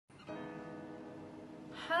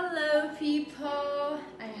people,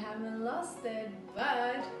 I haven't lost it,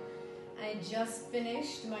 but I just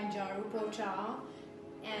finished my jaru pocha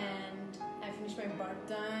and I finished my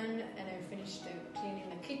bartan and I finished cleaning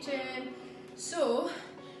the kitchen. So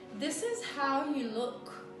this is how you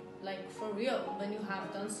look like for real when you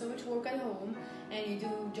have done so much work at home and you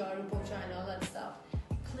do jaru pocha and all that stuff.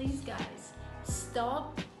 Please guys,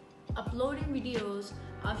 stop uploading videos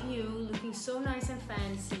of you looking so nice and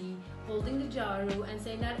fancy, holding the jaru and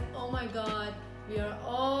saying that, oh my god, we are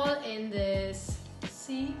all in this.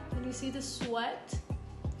 See, can you see the sweat?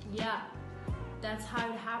 Yeah, that's how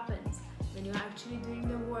it happens when you're actually doing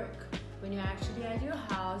the work. When you're actually at your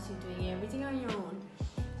house, you're doing everything on your own.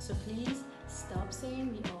 So please stop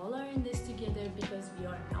saying we all are in this together, because we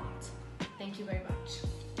are not. Thank you very much.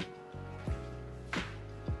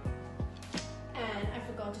 And I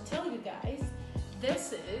forgot to tell you guys,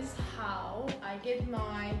 this is how I get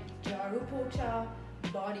my jaru pocha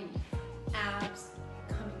body, abs,